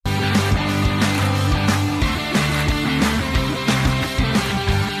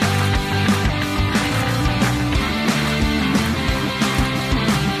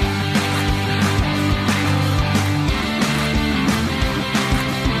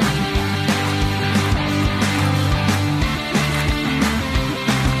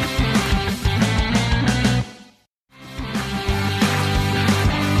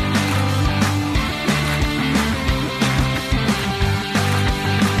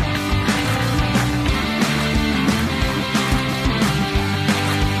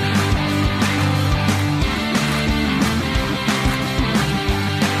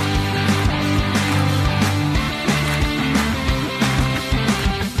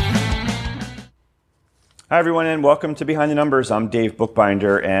Hi, everyone, and welcome to Behind the Numbers. I'm Dave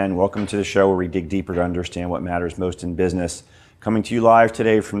Bookbinder, and welcome to the show where we dig deeper to understand what matters most in business. Coming to you live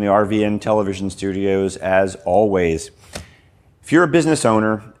today from the RVN television studios, as always. If you're a business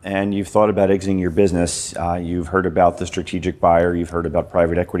owner and you've thought about exiting your business, you've heard about the strategic buyer, you've heard about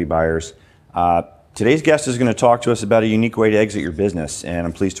private equity buyers. Today's guest is going to talk to us about a unique way to exit your business, and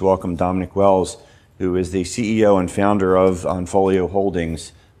I'm pleased to welcome Dominic Wells, who is the CEO and founder of Onfolio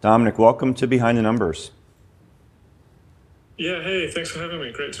Holdings. Dominic, welcome to Behind the Numbers. Yeah, hey, thanks for having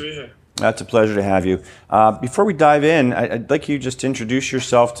me. Great to be here. That's a pleasure to have you. Before we dive in, I'd like you just to introduce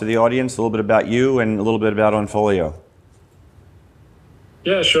yourself to the audience, a little bit about you and a little bit about Onfolio.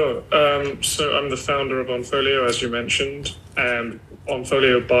 Yeah, sure. So I'm the founder of Onfolio, as you mentioned, and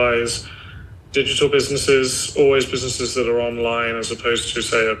Onfolio buys digital businesses, always businesses that are online as opposed to,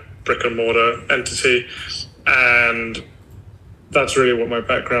 say, a brick and mortar entity. And that's really what my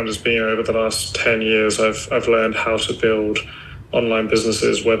background has been over the last 10 years. I've learned how to build online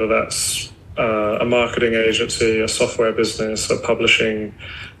businesses, whether that's a marketing agency, a software business, a publishing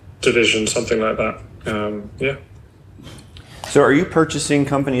division, something like that. Yeah. So are you purchasing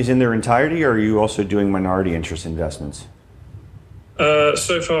companies in their entirety, or are you also doing minority interest investments?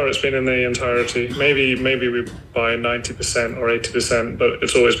 So far, it's been in the entirety. Maybe we buy 90% or 80%, but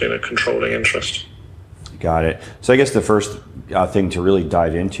it's always been a controlling interest. Got it. So I guess the first thing to really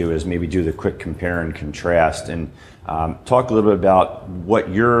dive into is maybe do the quick compare and contrast and talk a little bit about what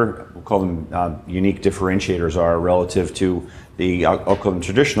your, we'll call them unique differentiators are relative to the, I'll call them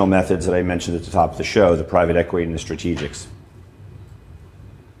traditional methods that I mentioned at the top of the show, the private equity and the strategics.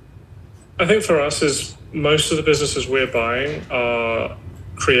 I think for us is most of the businesses we're buying are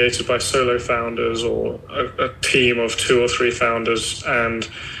created by solo founders or a team of 2 or 3 founders, and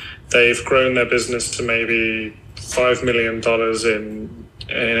they've grown their business to maybe $5 million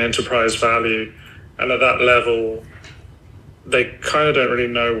in enterprise value. And at that level, they kind of don't really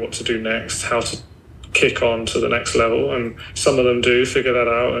know what to do next, how to kick on to the next level. And some of them do figure that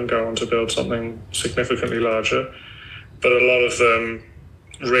out and go on to build something significantly larger. But a lot of them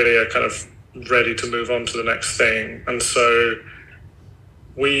really are kind of ready to move on to the next thing. And so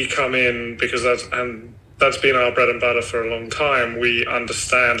we come in because that's been our bread and butter for a long time. We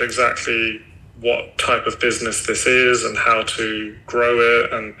understand exactly what type of business this is and how to grow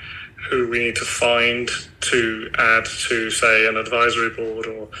it and who we need to find to add to, say, an advisory board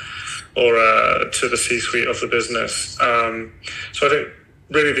or to the C-suite of the business. So I think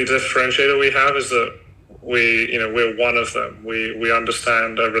really the differentiator we have is that we're one of them. We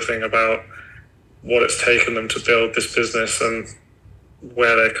understand everything about what it's taken them to build this business and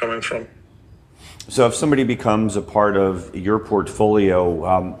where they're coming from. So if somebody becomes a part of your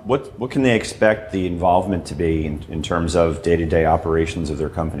portfolio, what can they expect the involvement to be in terms of day-to-day operations of their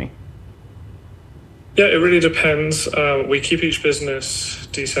company? Yeah, it really depends. We keep each business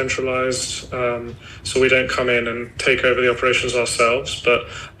decentralized, so we don't come in and take over the operations ourselves, but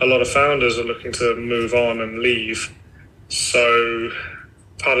a lot of founders are looking to move on and leave. So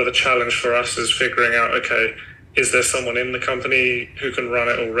part of the challenge for us is figuring out, okay, is there someone in the company who can run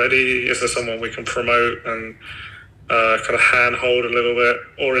it already? Is there someone we can promote and kind of handhold a little bit?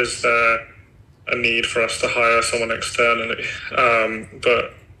 Or is there a need for us to hire someone externally?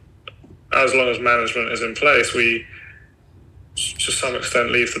 But as long as management is in place, we, to some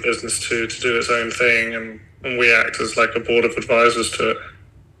extent, leave the business to do its own thing, and we act as like a board of advisors to it.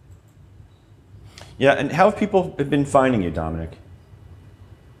 Yeah, and how have people been finding you, Dominic?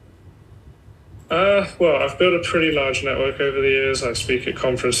 Well, I've built a pretty large network over the years. I speak at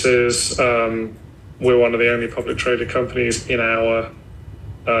conferences. We're one of the only public traded companies in our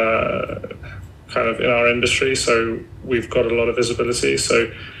in our industry, so we've got a lot of visibility.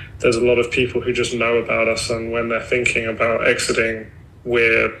 So there's a lot of people who just know about us, and when they're thinking about exiting,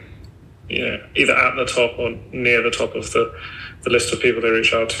 we're either at the top or near the top of the list of people they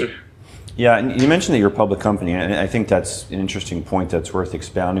reach out to. Yeah, and you mentioned that you're a public company, and I think that's an interesting point that's worth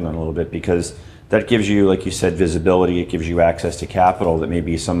expounding on a little bit, because that gives you, like you said, visibility. It gives you access to capital that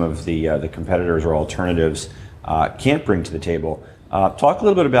maybe some of the competitors or alternatives can't bring to the table. Talk a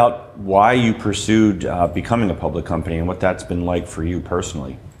little bit about why you pursued becoming a public company and what that's been like for you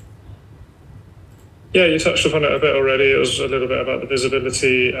personally. Yeah, you touched upon it a bit already. It was a little bit about the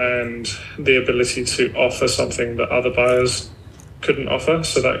visibility and the ability to offer something that other buyers couldn't offer.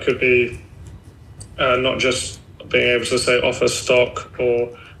 So that could be not just being able to say offer stock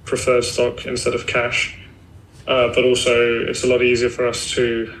or preferred stock instead of cash, but also it's a lot easier for us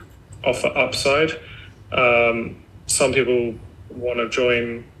to offer upside. Some people want to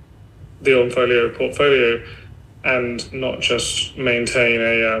join the Onfolio portfolio and not just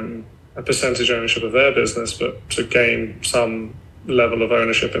maintain a percentage ownership of their business, but to gain some level of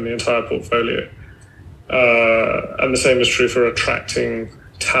ownership in the entire portfolio. And the same is true for attracting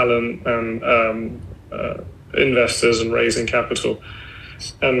talent and investors and raising capital.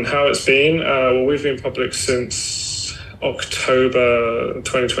 And how it's been, well, we've been public since October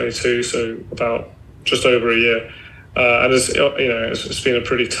 2022, so about just over a year. And it's been a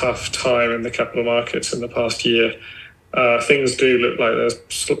pretty tough time in the capital markets in the past year. Things do look like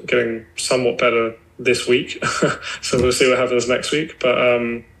they're getting somewhat better this week, so we'll see what happens next week. But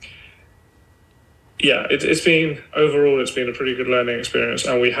it's been a pretty good learning experience,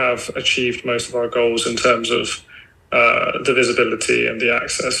 and we have achieved most of our goals in terms of the visibility and the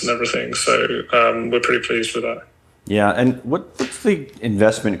access and everything. So we're pretty pleased with that. Yeah, and what's the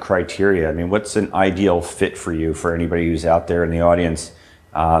investment criteria? I mean, what's an ideal fit for you, for anybody who's out there in the audience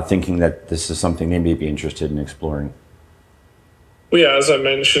thinking that this is something they may be interested in exploring? Well, yeah, as I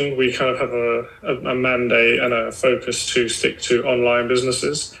mentioned, we kind of have a mandate and a focus to stick to online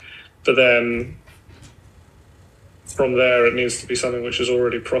businesses. But then from there, it needs to be something which is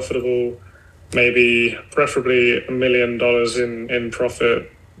already profitable, maybe preferably $1 million in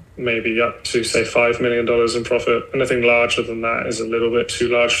profit, maybe up to, say, $5 million in profit. Anything larger than that is a little bit too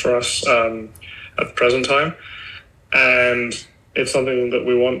large for us at the present time. And it's something that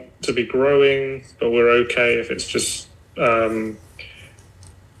we want to be growing, but we're okay if it's just,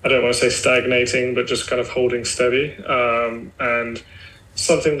 I don't want to say stagnating, but just kind of holding steady. And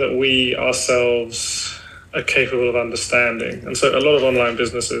something that we ourselves are capable of understanding. And so a lot of online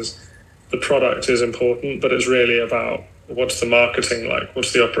businesses, the product is important, but it's really about what's the marketing like,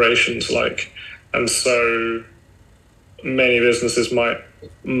 what's the operations like. And so many businesses might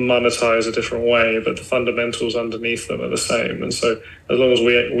monetize a different way, but the fundamentals underneath them are the same. And so as long as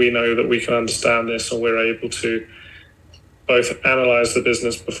we know that we can understand this and we're able to both analyze the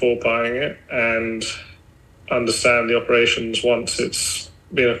business before buying it and understand the operations once it's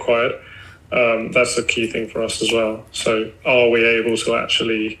been acquired, that's a key thing for us as well. So are we able to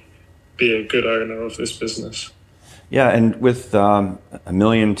actually be a good owner of this business? Yeah, and with $1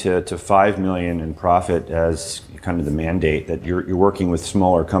 million to $5 million in profit as kind of the mandate, that you're working with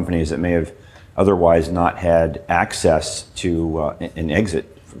smaller companies that may have otherwise not had access to an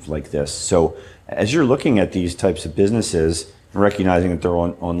exit like this. So as you're looking at these types of businesses and recognizing that they're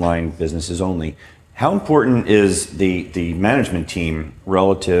online businesses only, how important is the management team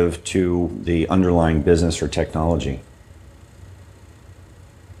relative to the underlying business or technology?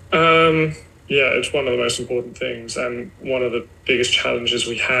 Yeah, it's one of the most important things. And one of the biggest challenges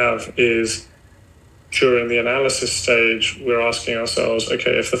we have is during the analysis stage, we're asking ourselves,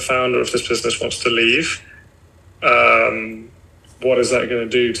 okay, if the founder of this business wants to leave, what is that going to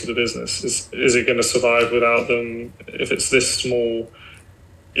do to the business? Is it going to survive without them? If it's this small,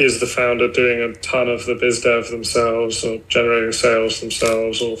 is the founder doing a ton of the biz dev themselves, or generating sales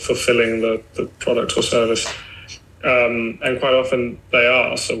themselves, or fulfilling the product or service? And quite often they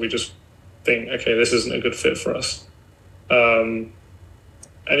are. So we just think, okay, this isn't a good fit for us. And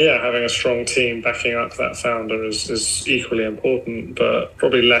yeah, having a strong team backing up that founder is equally important, but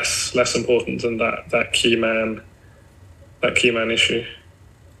probably less important than that key man issue.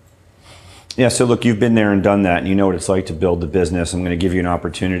 Yeah, so look, you've been there and done that, and you know what it's like to build the business. I'm going to give you an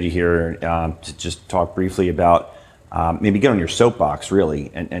opportunity here to just talk briefly about maybe get on your soapbox,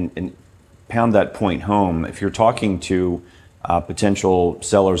 really, and pound that point home. If you're talking to potential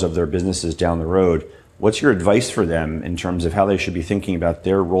sellers of their businesses down the road, what's your advice for them in terms of how they should be thinking about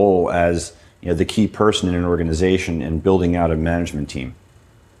their role as, you know, the key person in an organization and building out a management team?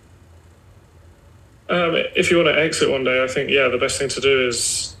 If you want to exit one day, I think, the best thing to do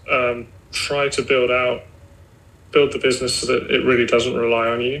is try to build the business so that it really doesn't rely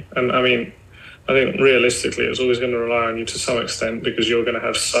on you. And I mean, I think realistically, it's always going to rely on you to some extent, because you're going to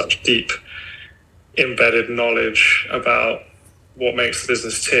have such deep embedded knowledge about what makes the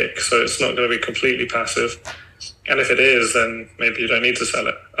business tick. So it's not going to be completely passive. And if it is, then maybe you don't need to sell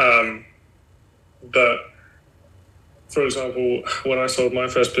it. But for example, when I sold my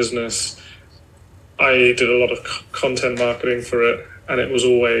first business, I did a lot of content marketing for it, and it was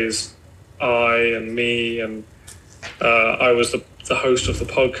always I and me, and I was the host of the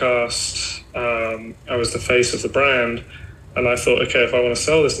podcast. I was the face of the brand, and I thought, okay, if I want to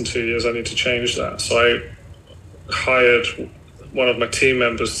sell this in 2 years, I need to change that. So I hired one of my team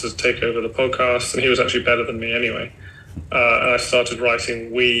members to take over the podcast, and he was actually better than me anyway. And I started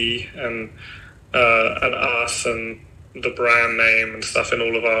writing we and us and the brand name and stuff in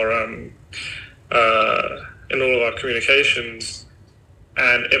all of our communications.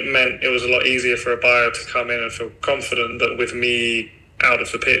 And it meant it was a lot easier for a buyer to come in and feel confident that with me out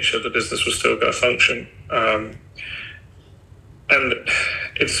of the picture, the business was still going to function. And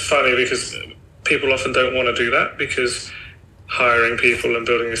it's funny because people often don't want to do that, because hiring people and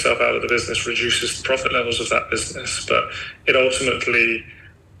building yourself out of the business reduces the profit levels of that business, but it ultimately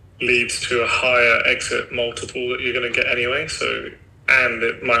leads to a higher exit multiple that you're going to get anyway. So, and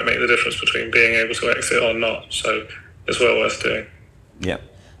it might make the difference between being able to exit or not. So it's well worth doing. Yeah.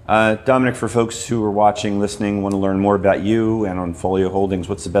 Dominic, for folks who are watching, listening, want to learn more about you and Onfolio Holdings,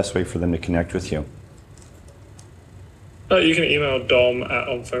 what's the best way for them to connect with you? You can email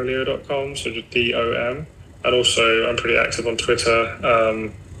dom@onfolio.com, so just DOM. And also, I'm pretty active on Twitter.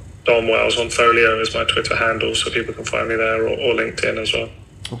 Dom Wells Onfolio is my Twitter handle, so people can find me there, or LinkedIn as well.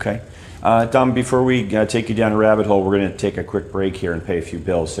 Okay. Dom, before we take you down a rabbit hole, we're going to take a quick break here and pay a few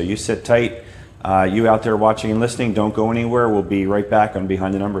bills. So you sit tight. You out there watching and listening, don't go anywhere. We'll be right back on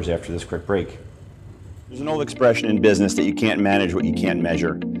Behind the Numbers after this quick break. There's an old expression in business that you can't manage what you can't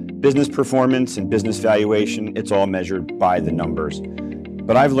measure. Business performance and business valuation, it's all measured by the numbers.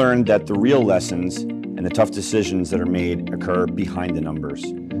 But I've learned that the real lessons and the tough decisions that are made occur behind the numbers.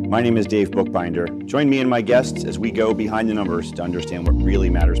 My name is Dave Bookbinder. Join me and my guests as we go behind the numbers to understand what really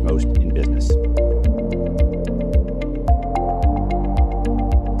matters most in business.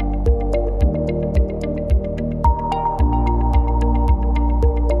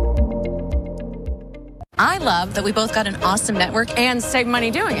 I love that we both got an awesome network and saved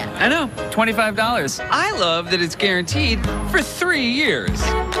money doing it. I know, $25. I love that it's guaranteed for 3 years.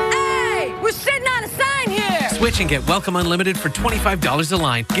 Hey, we're sitting on a sign here. Switch and get Welcome Unlimited for $25 a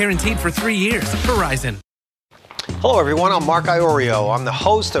line, guaranteed for 3 years. Verizon. Hello, everyone. I'm Mark Iorio. I'm the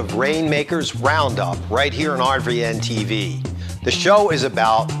host of Rainmaker's Roundup right here on RVN TV. The show is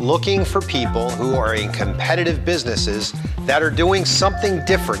about looking for people who are in competitive businesses that are doing something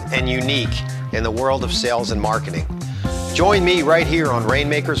different and unique in the world of sales and marketing. Join me right here on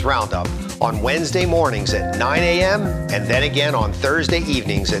Rainmaker's Roundup on Wednesday mornings at 9 a.m. and then again on Thursday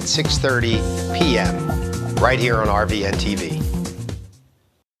evenings at 6:30 p.m. right here on RVN TV.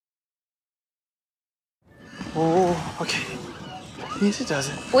 Oh, okay. Easy does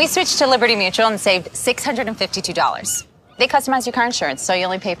it. We switched to Liberty Mutual and saved $652. They customize your car insurance, so you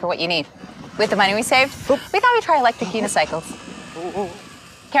only pay for what you need. With the money we saved, we thought we'd try electric unicycles.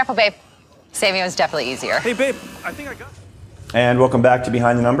 Careful, babe. Saving was definitely easier. Hey, babe, I think I got it. And welcome back to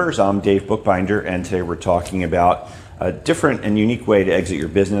Behind the Numbers. I'm Dave Bookbinder, and today we're talking about a different and unique way to exit your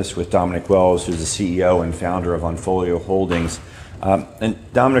business with Dominic Wells, who's the CEO and founder of Onfolio Holdings. And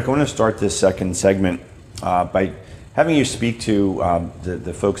Dominic, I want to start this second segment by having you speak to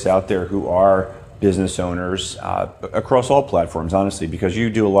the folks out there who are business owners across all platforms, honestly, because you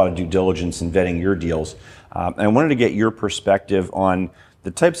do a lot of due diligence in vetting your deals. And I wanted to get your perspective on the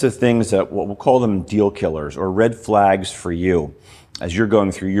types of things that we'll call them deal killers or red flags for you as you're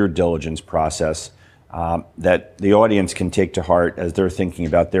going through your diligence process that the audience can take to heart as they're thinking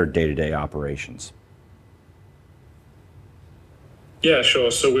about their day-to-day operations. Yeah,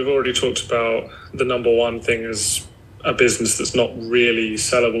 sure. So we've already talked about the number one thing is a business that's not really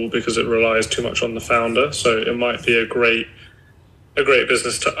sellable because it relies too much on the founder. So it might be a great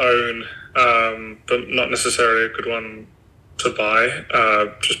business to own, but not necessarily a good one to buy,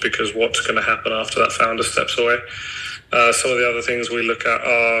 just because what's going to happen after that founder steps away. Some of the other things we look at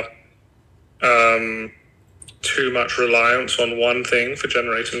are too much reliance on one thing for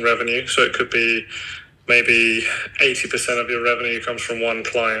generating revenue. So it could be maybe 80% of your revenue comes from one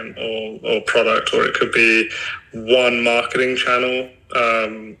client or product, or it could be one marketing channel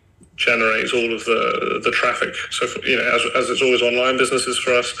generates all of the traffic. So, as it's always online businesses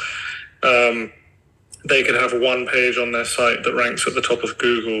for us, they could have one page on their site that ranks at the top of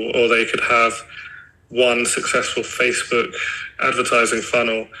Google, or they could have one successful Facebook advertising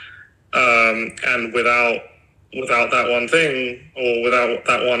funnel, and without that one thing or without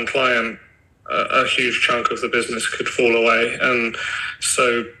that one client, a huge chunk of the business could fall away. And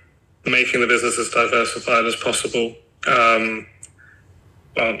so making the business as diversified as possible,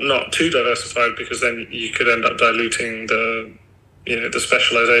 well, not too diversified, because then you could end up diluting the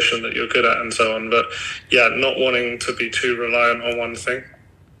specialization that you're good at and so on. But yeah, not wanting to be too reliant on one thing.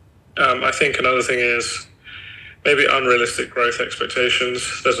 I think another thing is maybe unrealistic growth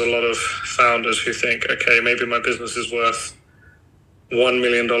expectations. There's a lot of founders who think, okay, maybe my business is worth $1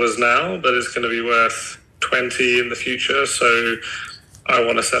 million now, but it's going to be worth 20 in the future. So I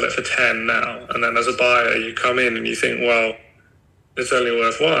want to sell it for 10 now. And then as a buyer, you come in and you think, well, it's only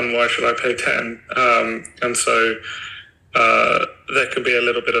worth 1. Why should I pay 10? And so there can be a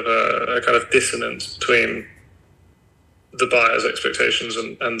little bit of a kind of dissonance between the buyer's expectations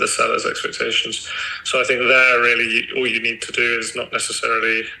and the seller's expectations. So I think there really all you need to do is not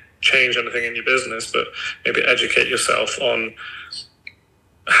necessarily change anything in your business, but maybe educate yourself on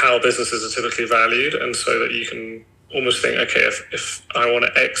how businesses are typically valued, and so that you can almost think, okay, if I want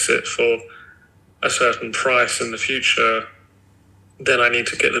to exit for a certain price in the future, then I need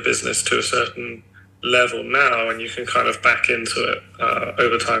to get the business to a certain level now, and you can kind of back into it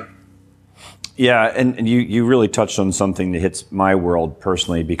over time. Yeah, and you really touched on something that hits my world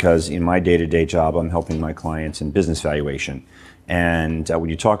personally, because in my day-to-day job, I'm helping my clients in business valuation. And when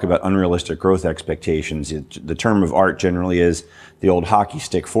you talk about unrealistic growth expectations, the term of art generally is the old hockey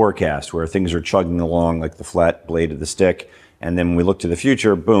stick forecast, where things are chugging along like the flat blade of the stick. And then when we look to the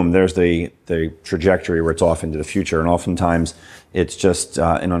future, boom, there's the trajectory where it's off into the future. And oftentimes it's just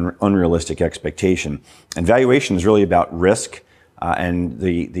an unrealistic expectation. And valuation is really about risk. And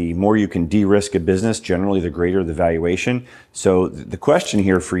the more you can de-risk a business, generally the greater the valuation. So the question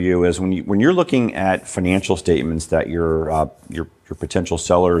here for you is, when you're looking at financial statements that your potential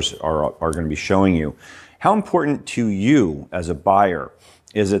sellers are going to be showing you, how important to you as a buyer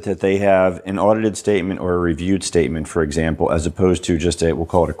is it that they have an audited statement or a reviewed statement, for example, as opposed to just we'll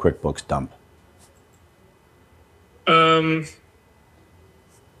call it a QuickBooks dump?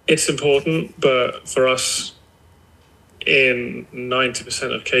 It's important, but for us, in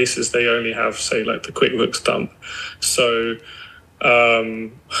 90% of cases, they only have, say, like the QuickBooks dump. So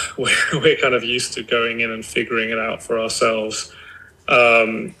we're kind of used to going in and figuring it out for ourselves.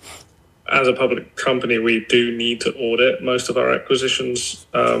 As a public company, we do need to audit most of our acquisitions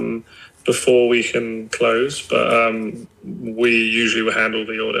before we can close, but we usually will handle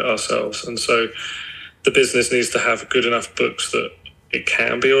the audit ourselves. And so the business needs to have good enough books that it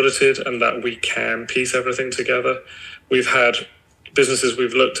can be audited and that we can piece everything together. We've had businesses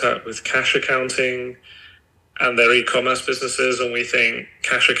we've looked at with cash accounting and their e-commerce businesses, and we think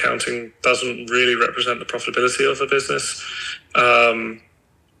cash accounting doesn't really represent the profitability of the business,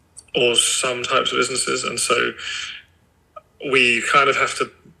 or some types of businesses. And so we kind of have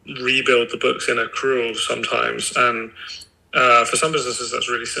to rebuild the books in accrual sometimes. And for some businesses, that's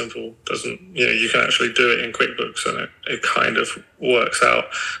really simple. You can actually do it in QuickBooks and it kind of works out.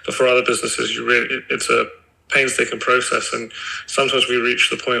 But for other businesses, it's a painstaking process. And sometimes we reach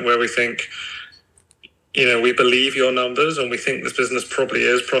the point where we think, we believe your numbers and we think this business probably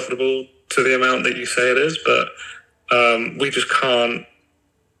is profitable to the amount that you say it is, but we just can't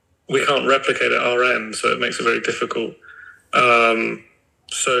replicate it at our end. So it makes it very difficult.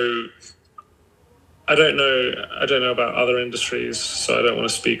 So I don't know about other industries, so I don't want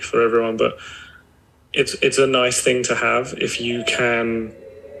to speak for everyone, but it's a nice thing to have if you can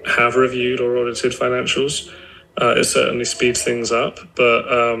have reviewed or audited financials. It certainly speeds things up, but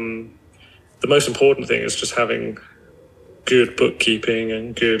the most important thing is just having good bookkeeping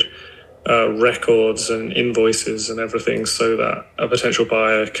and good records and invoices and everything, so that a potential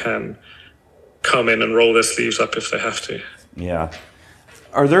buyer can come in and roll their sleeves up if they have to. Yeah.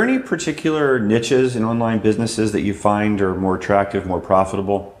 Are there any particular niches in online businesses that you find are more attractive, more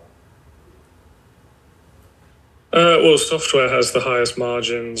profitable? Well, software has the highest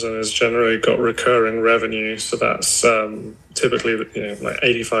margins and has generally got recurring revenue. So that's typically like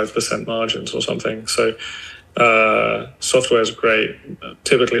 85% margins or something. So software is great.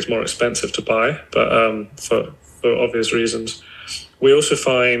 Typically it's more expensive to buy, but for obvious reasons. We also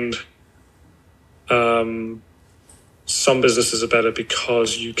find some businesses are better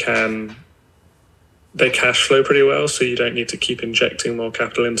because they cash flow pretty well, so you don't need to keep injecting more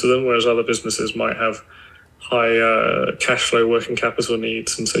capital into them, whereas other businesses might have high cash flow working capital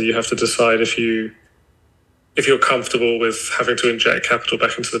needs, and so you have to decide if you're comfortable with having to inject capital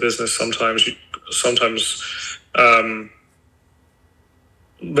back into the business. Sometimes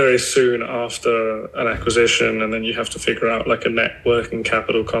very soon after an acquisition, and then you have to figure out like a net working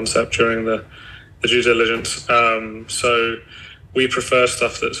capital concept during the due diligence. So we prefer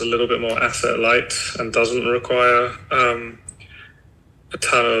stuff that's a little bit more asset light and doesn't require a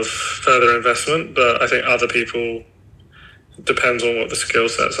ton of further investment. But I think other people, depends on what the skill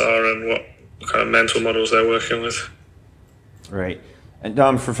sets are and what kind of mental models they're working with. Right. And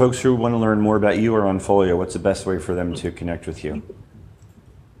Dom, for folks who want to learn more about you or Onfolio, what's the best way for them to connect with you?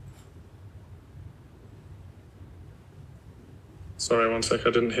 Sorry, one sec,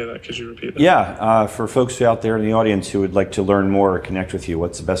 I didn't hear that. Could you repeat that? Yeah, for folks out there in the audience who would like to learn more or connect with you,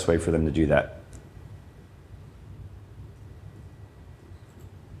 what's the best way for them to do that?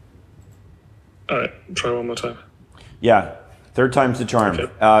 All right, try one more time. Yeah, third time's the charm.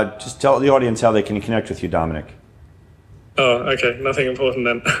 Okay. Just tell the audience how they can connect with you, Dominic. Oh, okay. Nothing important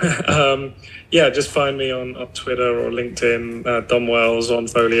then. Yeah, just find me on Twitter or LinkedIn, Dom Wells on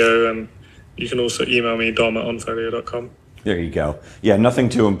Folio, and you can also email me, dom@onfolio.com. There you go. Yeah, nothing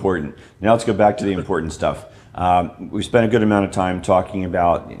too important. Now let's go back to the important stuff. We spent a good amount of time talking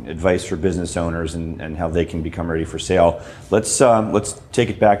about advice for business owners and how they can become ready for sale. Let's take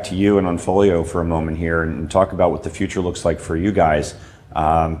it back to you and Onfolio for a moment here and talk about what the future looks like for you guys.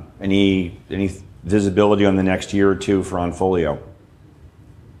 Any visibility on the next year or two for Onfolio?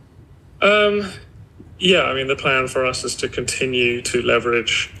 Yeah, I mean, the plan for us is to continue to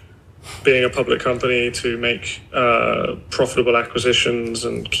leverage being a public company to make profitable acquisitions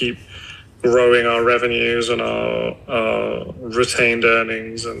and keep growing our revenues and our retained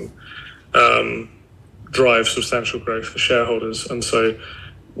earnings and drive substantial growth for shareholders. And so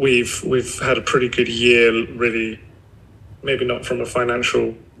we've had a pretty good year, really, maybe not from a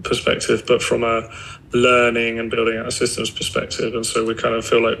financial perspective, but from a learning and building out a systems perspective. And so we kind of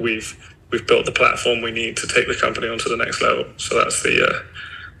feel like we've built the platform we need to take the company onto the next level. So that's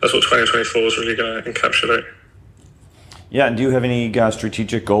what 2024 is really going to encapsulate. Yeah, and do you have any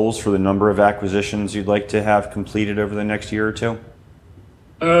strategic goals for the number of acquisitions you'd like to have completed over the next year or two?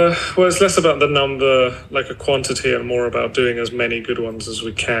 Well, it's less about the number, like a quantity, and more about doing as many good ones as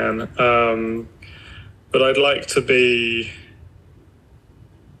we can. But I'd like to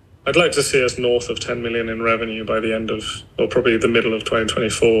see us north of 10 million in revenue by the end of, or probably the middle of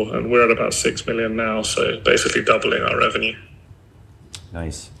 2024, and we're at about 6 million now, so basically doubling our revenue.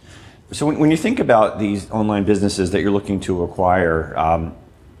 Nice. So when you think about these online businesses that you're looking to acquire,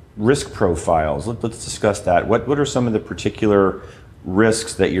 risk profiles, let's discuss that. What are some of the particular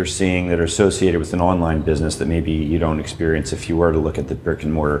risks that you're seeing that are associated with an online business that maybe you don't experience if you were to look at the brick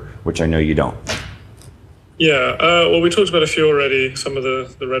and mortar, which I know you don't? Yeah, well, we talked about a few already, some of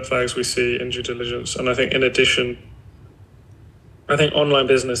the red flags we see in due diligence. And I think in addition, I think online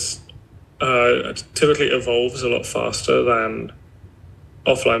business typically evolves a lot faster than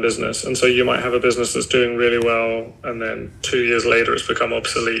offline business. And so you might have a business that's doing really well, and then 2 years later it's become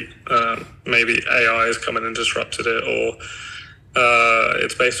obsolete. Maybe AI has come in and disrupted it, or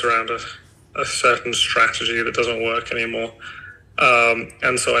it's based around a certain strategy that doesn't work anymore.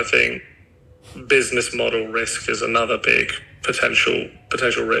 And so I think business model risk is another big potential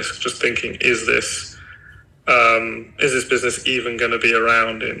risk. Just thinking, is this business even going to be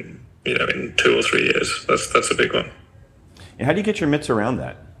around in 2 or 3 years? That's a big one. And how do you get your mitts around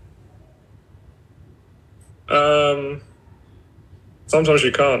that? Sometimes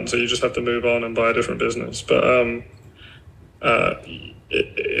you can't, so you just have to move on and buy a different business. But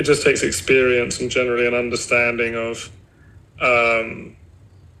it just takes experience and generally an understanding of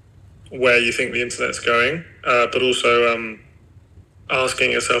where you think the internet's going, but also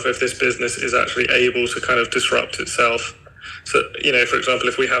asking yourself if this business is actually able to kind of disrupt itself. So, for example,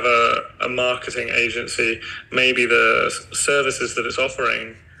 if we have a marketing agency, maybe the services that it's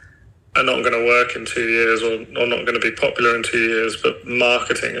offering are not going to work in 2 years or not going to be popular in 2 years, but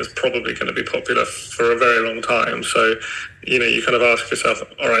marketing is probably going to be popular for a very long time. So, you kind of ask yourself,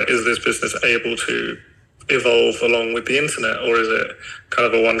 all right, is this business able to evolve along with the internet, or is it kind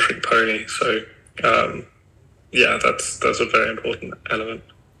of a one-trick pony? So, yeah, that's a very important element.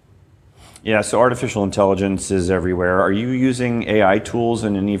 Yeah, so artificial intelligence is everywhere. Are you using AI tools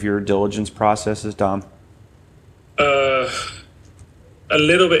in any of your diligence processes, Dom? A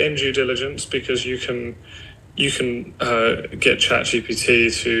little bit in due diligence, because you can get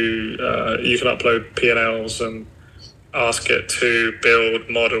ChatGPT to you can upload P&Ls and ask it to build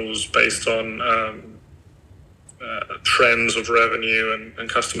models based on trends of revenue and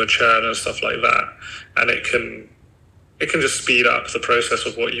customer churn and stuff like that, and it can just speed up the process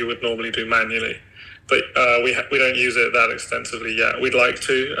of what you would normally do manually. But we don't use it that extensively yet. We'd like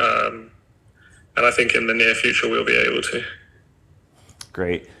to, and I think in the near future we'll be able to.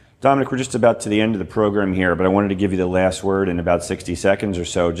 Great. Dominic, we're just about to the end of the program here, but I wanted to give you the last word in about 60 seconds or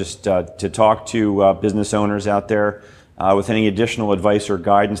so, just to talk to business owners out there with any additional advice or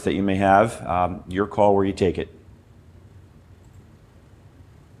guidance that you may have. Your call where you take it.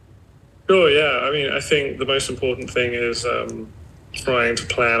 Sure, yeah. I mean, I think the most important thing is trying to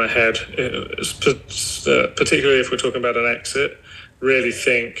plan ahead, particularly if we're talking about an exit. Really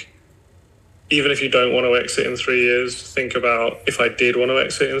think, even if you don't want to exit in 3 years, think about, if I did want to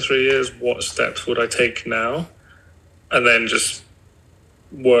exit in 3 years, what steps would I take now? And then just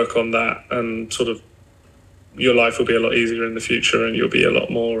work on that, and sort of your life will be a lot easier in the future, and you'll be a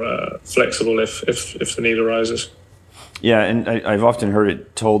lot more flexible if the need arises. Yeah, and I've often heard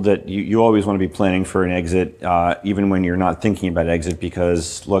it told that you always want to be planning for an exit, even when you're not thinking about exit,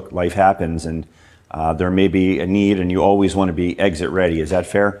 because look, life happens, and there may be a need and you always want to be exit ready. Is that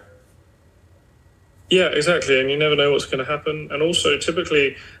fair? Yeah, exactly. And you never know what's going to happen. And also,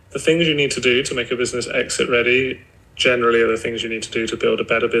 typically, the things you need to do to make a business exit ready generally are the things you need to do to build a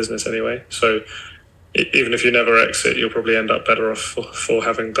better business anyway. So even if you never exit, you'll probably end up better off for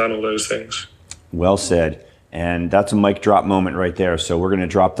having done all those things. Well said. And that's a mic drop moment right there. So we're going to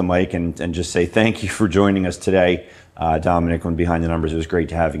drop the mic and just say thank you for joining us today, Dominic, on Behind the Numbers. It was great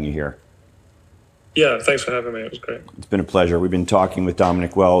having you here. Yeah, thanks for having me. It was great. It's been a pleasure. We've been talking with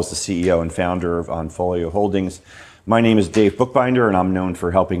Dominic Wells, the CEO and founder of Onfolio Holdings. My name is Dave Bookbinder, and I'm known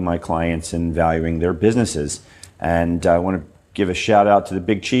for helping my clients in valuing their businesses. And I want to give a shout out to the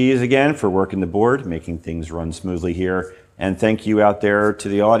Big Cheese again for working the board, making things run smoothly here. And thank you out there to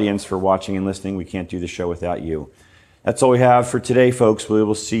the audience for watching and listening. We can't do the show without you. That's all we have for today, folks. We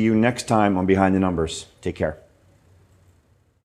will see you next time on Behind the Numbers. Take care.